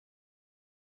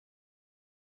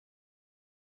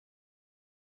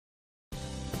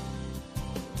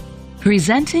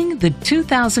Presenting the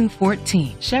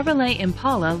 2014 Chevrolet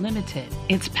Impala Limited.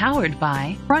 It's powered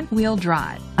by front-wheel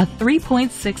drive, a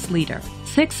 3.6-liter,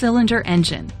 6-cylinder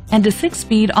engine, and a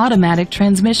 6-speed automatic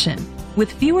transmission.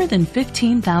 With fewer than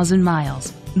 15,000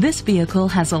 miles, this vehicle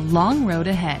has a long road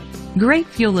ahead. Great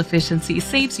fuel efficiency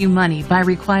saves you money by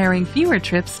requiring fewer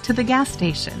trips to the gas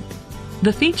station.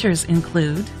 The features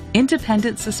include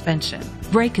independent suspension,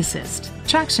 brake assist,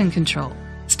 traction control,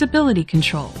 stability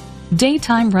control,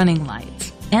 daytime running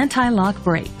lights, anti-lock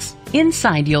brakes.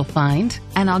 Inside you'll find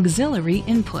an auxiliary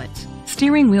input,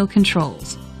 steering wheel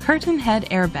controls, curtain head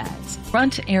airbags,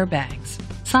 front airbags,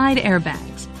 side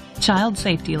airbags, child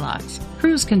safety locks,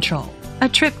 cruise control, a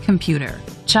trip computer,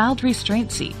 child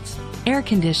restraint seats, air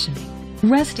conditioning.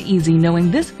 Rest easy knowing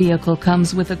this vehicle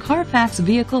comes with a Carfax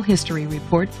Vehicle History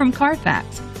Report from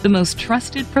Carfax, the most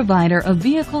trusted provider of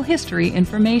vehicle history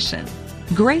information.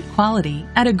 Great quality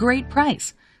at a great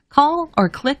price. Call or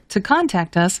click to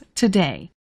contact us today.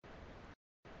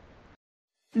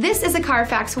 This is a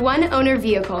Carfax one-owner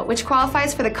vehicle which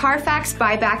qualifies for the Carfax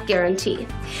Buyback Guarantee.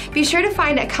 Be sure to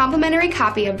find a complimentary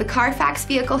copy of the Carfax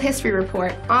Vehicle History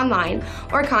Report online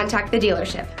or contact the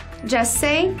dealership. Just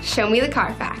say, "Show me the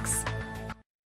Carfax."